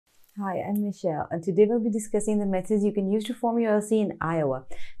Hi, I'm Michelle, and today we'll be discussing the methods you can use to form your LLC in Iowa.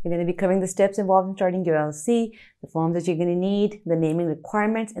 We're going to be covering the steps involved in starting your LLC, the forms that you're going to need, the naming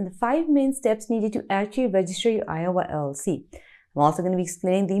requirements, and the 5 main steps needed to actually register your Iowa LLC. I'm also going to be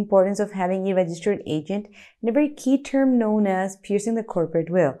explaining the importance of having a registered agent and a very key term known as piercing the corporate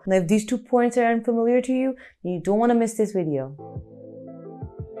veil. Now, if these 2 points are unfamiliar to you, you don't want to miss this video.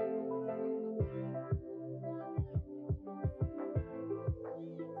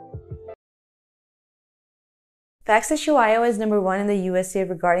 Facts that show Iowa is number 1 in the USA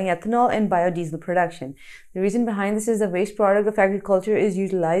regarding ethanol and biodiesel production. The reason behind this is the waste product of agriculture is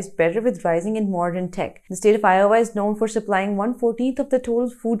utilized better with rising in modern tech. The state of Iowa is known for supplying 1/14 of the total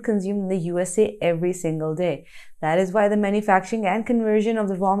food consumed in the USA every single day. That is why the manufacturing and conversion of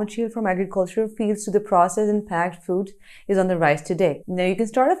the raw material from agricultural fields to the processed and packed foods is on the rise today. Now, you can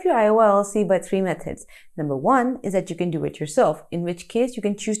start off your Iowa LLC by 3 methods. Number 1 is that you can do it yourself, in which case you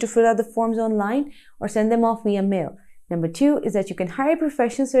can choose to fill out the forms online or send them off via mail. Number 2 is that you can hire a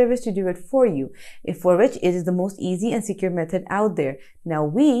professional service to do it for you, for which it is the most easy and secure method out there. Now,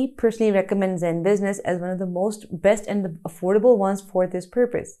 we personally recommend ZenBusiness as one of the best and the affordable ones for this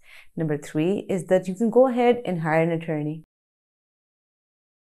purpose. Number 3 is that you can go ahead and hire an attorney.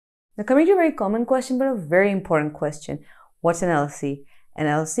 Now, coming to a very common question, but a very important question. What's an LLC? An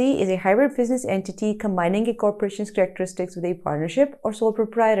LLC is a hybrid business entity combining a corporation's characteristics with a partnership or sole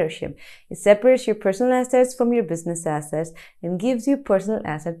proprietorship. It separates your personal assets from your business assets and gives you personal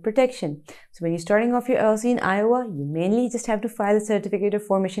asset protection. So when you're starting off your LLC in Iowa, you mainly just have to file a certificate of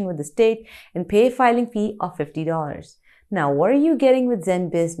formation with the state and pay a filing fee of $50. Now, what are you getting with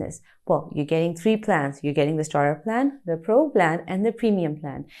ZenBusiness? Well, you're getting 3 plans. You're getting the starter plan, the pro plan, and the premium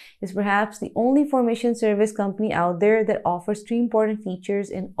plan. It's perhaps the only formation service company out there that offers 3 important features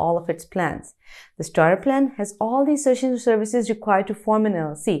in all of its plans. The starter plan has all the essential services required to form an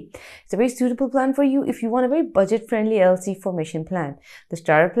LLC. It's a very suitable plan for you if you want a very budget-friendly LLC formation plan. The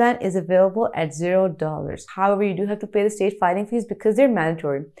starter plan is available at $0. However, you do have to pay the state filing fees because they're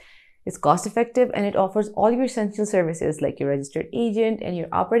mandatory. It's cost effective and it offers all your essential services like your registered agent and your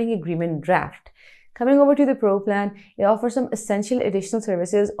operating agreement draft. Coming over to the Pro plan, it offers some essential additional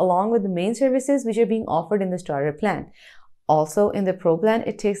services along with the main services which are being offered in the starter plan. Also, in the Pro plan,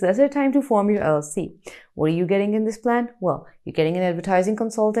 it takes lesser time to form your LLC. What are you getting in this plan? Well, you're getting an advertising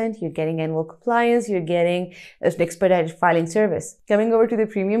consultant, you're getting annual compliance, you're getting an expedited filing service. Coming over to the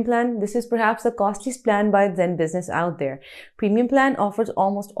Premium plan, this is perhaps the costliest plan by ZenBusiness out there. Premium plan offers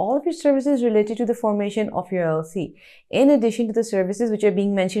almost all of your services related to the formation of your LLC, in addition to the services which are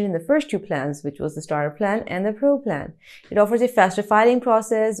being mentioned in the first 2 plans, which was the Starter plan and the Pro plan. It offers a faster filing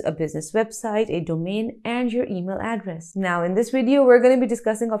process, a business website, a domain, and your email address. Now, in this video, we're going to be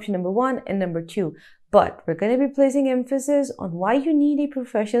discussing option number 1 and number 2. But we're going to be placing emphasis on why you need a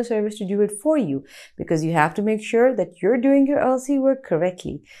professional service to do it for you, because you have to make sure that you're doing your LLC work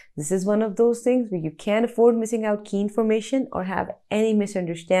correctly. This is one of those things where you can't afford missing out key information or have any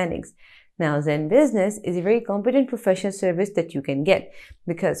misunderstandings. Now, ZenBusiness is a very competent professional service that you can get,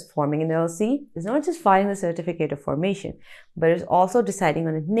 because forming an LLC is not just filing the certificate of formation, but it's also deciding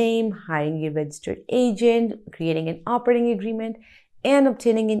on a name, hiring a registered agent, creating an operating agreement, and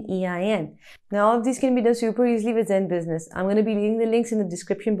obtaining an EIN. Now, all of these can be done super easily with ZenBusiness. I'm going to be leaving the links in the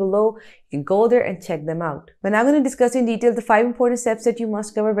description below. You can go there and check them out. We're now going to discuss in detail the 5 important steps that you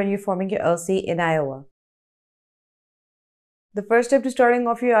must cover when you're forming your LLC in Iowa. The first step to starting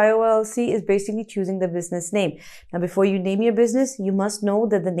off your Iowa LLC is basically choosing the business name. Now, before you name your business, you must know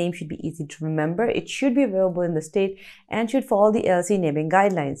that the name should be easy to remember. It should be available in the state and should follow the LLC naming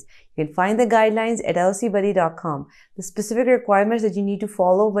guidelines. You can find the guidelines at llcbuddy.com. The specific requirements that you need to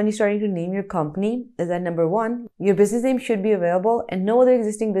follow when you're starting to name your company is that number 1, your business name should be available and no other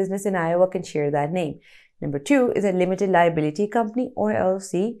existing business in Iowa can share that name. Number 2 is a limited liability company or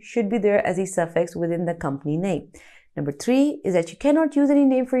LLC should be there as a suffix within the company name. Number 3 is that you cannot use any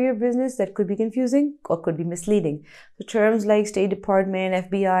name for your business that could be confusing or could be misleading. So terms like State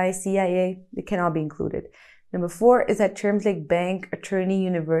Department, FBI, CIA, they cannot be included. Number 4 is that terms like bank, attorney,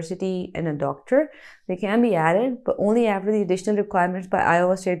 university, and a doctor, they can be added, but only after the additional requirements by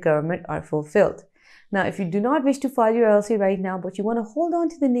Iowa state government are fulfilled. Now, if you do not wish to file your LLC right now, but you want to hold on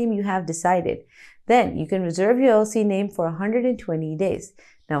to the name you have decided, then you can reserve your LLC name for 120 days.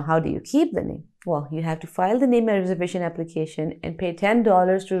 Now, how do you keep the name? Well, you have to file the name reservation application and pay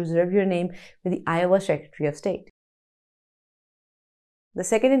 $10 to reserve your name with the Iowa Secretary of State. The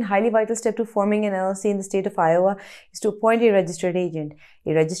second and highly vital step to forming an LLC in the state of Iowa is to appoint a registered agent.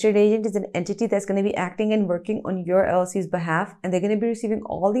 A registered agent is an entity that's going to be acting and working on your LLC's behalf, and they're going to be receiving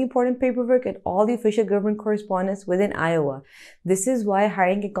all the important paperwork and all the official government correspondence within Iowa. This is why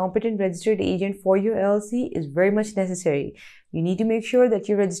hiring a competent registered agent for your LLC is very much necessary. You need to make sure that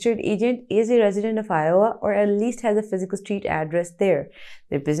your registered agent is a resident of Iowa or at least has a physical street address there.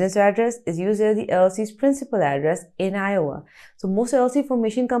 Their business address is used as the LLC's principal address in Iowa. So most LLC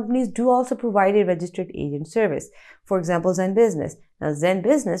formation companies do also provide a registered agent service. For example, ZenBusiness. Now,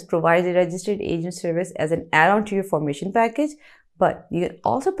 ZenBusiness provides a registered agent service as an add-on to your formation package, but you can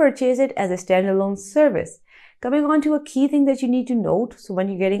also purchase it as a standalone service. Coming on to a key thing that you need to note, so when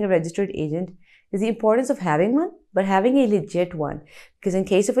you're getting a registered agent, is the importance of having one, but having a legit one. Because in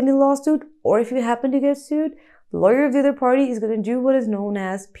case of any lawsuit, or if you happen to get sued, the lawyer of the other party is going to do what is known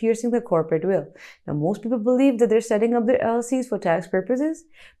as piercing the corporate will. Now, most people believe that they're setting up their LLCs for tax purposes,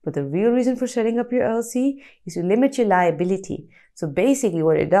 but the real reason for setting up your LLC is to limit your liability. So basically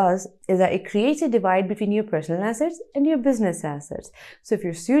what it does is that it creates a divide between your personal assets and your business assets. So if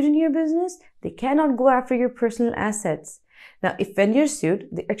you're sued in your business, they cannot go after your personal assets. Now, if when you're sued,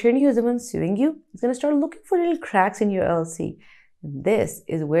 the attorney who's the one suing you is going to start looking for little cracks in your LLC. And this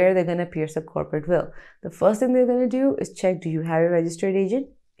is where they're going to pierce the corporate will. The first thing they're going to do is check, do you have a registered agent?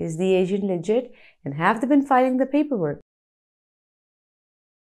 Is the agent legit? And have they been filing the paperwork?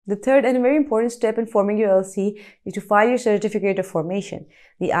 The third and very important step in forming your LLC is to file your certificate of formation.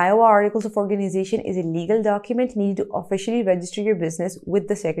 The Iowa Articles of Organization is a legal document needed to officially register your business with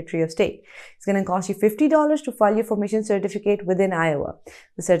the Secretary of State. It's going to cost you $50 to file your formation certificate within Iowa.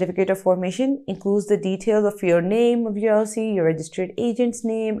 The certificate of formation includes the details of your name of your LLC, your registered agent's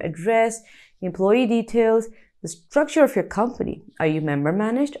name, address, employee details, the structure of your company. Are you member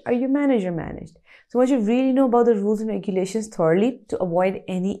managed? Are you manager managed? So once you really know about the rules and regulations thoroughly to avoid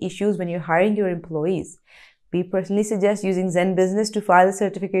any issues when you're hiring your employees. We personally suggest using ZenBusiness to file the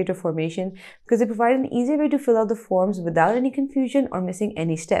certificate of formation because they provide an easy way to fill out the forms without any confusion or missing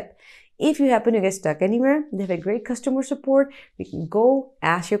any step. If you happen to get stuck anywhere, they have a great customer support. You can go,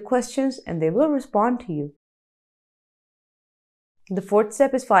 ask your questions, and they will respond to you. The fourth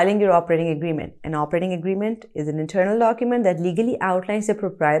step is filing your operating agreement. An operating agreement is an internal document that legally outlines the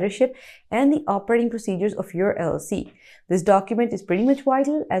proprietorship and the operating procedures of your LLC. This document is pretty much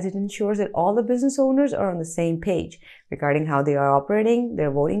vital as it ensures that all the business owners are on the same page regarding how they are operating,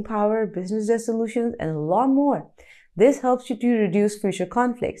 their voting power, business resolutions, and a lot more. This helps you to reduce future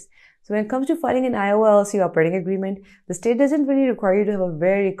conflicts. So when it comes to filing an Iowa LLC operating agreement, the state doesn't really require you to have a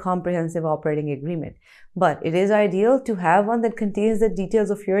very comprehensive operating agreement. But it is ideal to have one that contains the details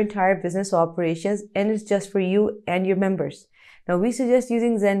of your entire business operations and is just for you and your members. Now, we suggest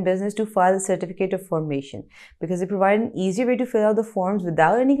using ZenBusiness to file the certificate of formation because they provide an easier way to fill out the forms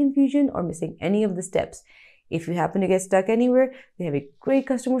without any confusion or missing any of the steps. If you happen to get stuck anywhere, they have a great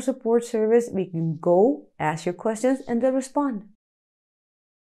customer support service. We can go, ask your questions, and they'll respond.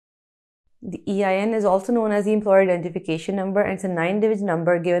 The EIN is also known as the Employer Identification Number, and it's a 9-digit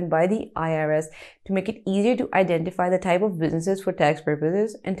number given by the IRS to make it easier to identify the type of businesses for tax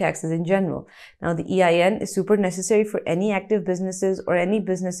purposes and taxes in general. Now, the EIN is super necessary for any active businesses or any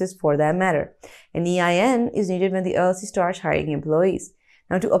businesses for that matter. An EIN is needed when the LLC starts hiring employees.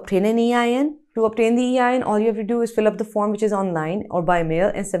 Now, to obtain the EIN, all you have to do is fill up the form which is online or by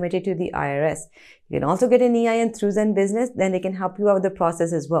mail and submit it to the IRS. You can also get an EIN through ZenBusiness, then they can help you out with the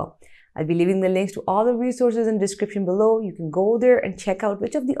process as well. I'll be leaving the links to all the resources in the description below. You can go there and check out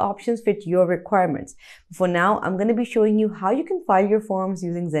which of the options fit your requirements. For now, I'm going to be showing you how you can file your forms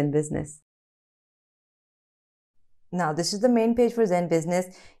using ZenBusiness. Now, this is the main page for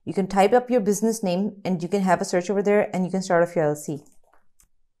ZenBusiness. You can type up your business name and you can have a search over there and you can start off your LLC.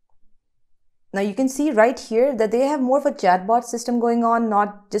 Now, you can see right here that they have more of a chatbot system going on,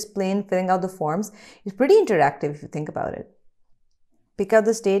 not just plain filling out the forms. It's pretty interactive if you think about it. Pick out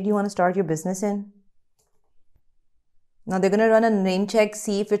the state you want to start your business in. Now they're going to run a name check,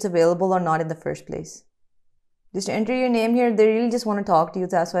 see if it's available or not in the first place. Just enter your name here. They really just want to talk to you.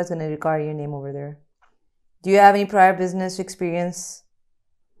 That's why it's going to require your name over there. Do you have any prior business experience?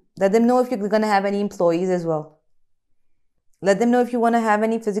 Let them know if you're going to have any employees as well. Let them know if you want to have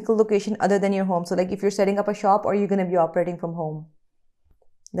any physical location other than your home. So like if you're setting up a shop or you're going to be operating from home.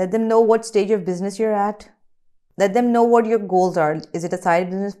 Let them know what stage of business you're at. Let them know what your goals are. Is it a side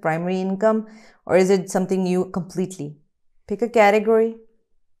business, primary income, or is it something new completely? Pick a category.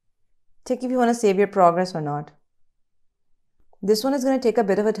 Check if you want to save your progress or not. This one is going to take a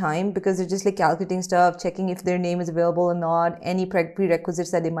bit of a time because they're just like calculating stuff, checking if their name is available or not, any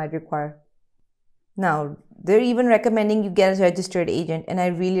prerequisites that they might require. Now, they're even recommending you get a registered agent, and I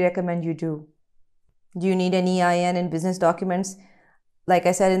really recommend you do. Do you need an EIN and business documents? Like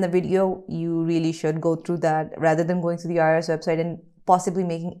I said in the video, you really should go through that rather than going to the IRS website and possibly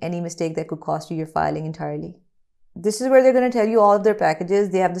making any mistake that could cost you your filing entirely. This is where they're going to tell you all of their packages.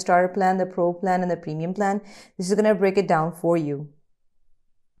 They have the starter plan, the pro plan, and the premium plan. This is going to break it down for you.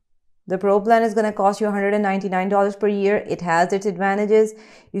 The pro plan is going to cost you $199 per year. It has its advantages.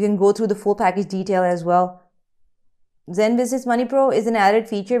 You can go through the full package detail as well. ZenBusiness Money Pro is an added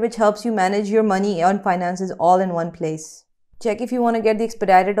feature which helps you manage your money and finances all in one place. Check if you want to get the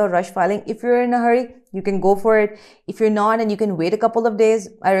expedited or rush filing. If you're in a hurry, you can go for it. If you're not and you can wait a couple of days,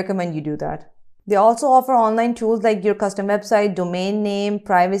 I recommend you do that. They also offer online tools like your custom website, domain name,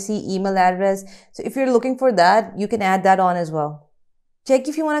 privacy, email address. So if you're looking for that, you can add that on as well. Check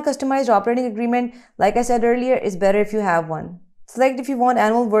if you want a customized operating agreement. Like I said earlier, it's better if you have one. Select if you want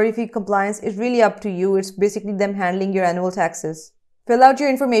annual worry-free compliance. It's really up to you. It's basically them handling your annual taxes. Fill out your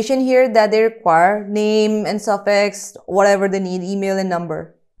information here that they require, name and suffix, whatever they need, email and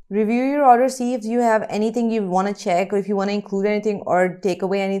number. Review your order, see if you have anything you want to check or if you want to include anything or take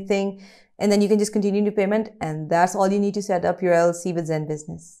away anything, and then you can just continue to payment, and that's all you need to set up your LLC with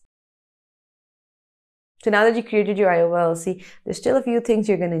ZenBusiness. So now that you created your Iowa LLC, there's still a few things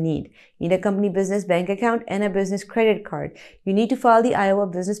you're going to need. You need a company business bank account and a business credit card. You need to file the Iowa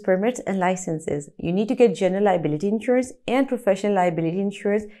business permits and licenses. You need to get general liability insurance and professional liability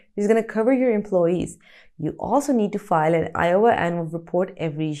insurance, which is going to cover your employees. You also need to file an Iowa annual report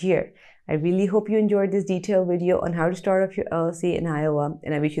every year. I really hope you enjoyed this detailed video on how to start off your LLC in Iowa,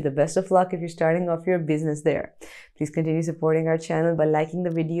 and I wish you the best of luck if you're starting off your business there. Please continue supporting our channel by liking the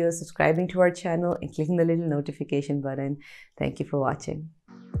video, subscribing to our channel, and clicking the little notification button. Thank you for watching.